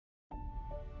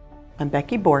I'm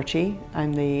Becky Borci.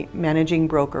 I'm the managing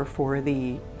broker for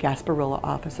the Gasparilla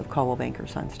office of Coldwell Banker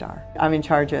SUNSTAR. I'm in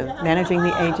charge of managing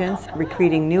the agents,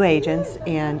 recruiting new agents,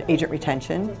 and agent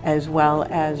retention, as well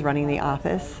as running the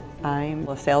office. I'm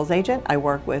a sales agent. I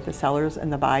work with the sellers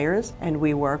and the buyers, and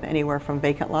we work anywhere from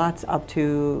vacant lots up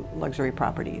to luxury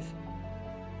properties.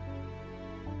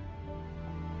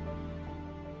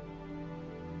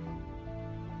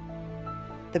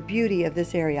 The beauty of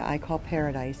this area I call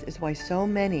paradise is why so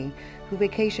many who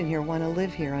vacation here want to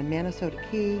live here on Manasota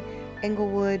Key,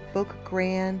 Englewood, Boca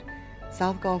Grande,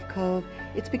 South Gulf Cove.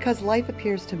 It's because life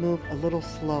appears to move a little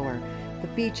slower. The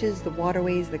beaches, the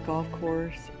waterways, the golf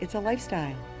course, it's a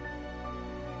lifestyle.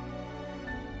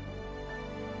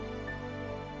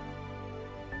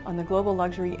 On the global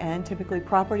luxury end, typically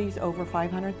properties over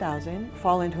 $500,000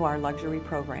 fall into our luxury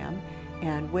program.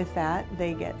 And with that,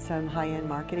 they get some high-end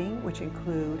marketing, which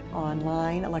include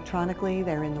online, electronically.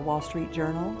 They're in the Wall Street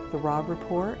Journal, the Robb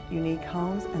Report, Unique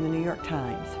Homes, and the New York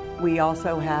Times. We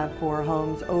also have for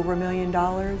homes over $1 million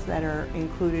that are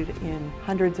included in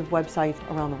hundreds of websites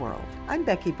around the world. I'm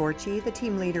Becky Borci, the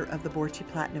team leader of the Borci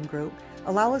Platinum Group.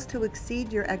 Allow us to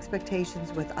exceed your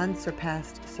expectations with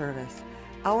unsurpassed service.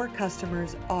 Our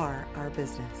customers are our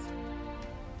business.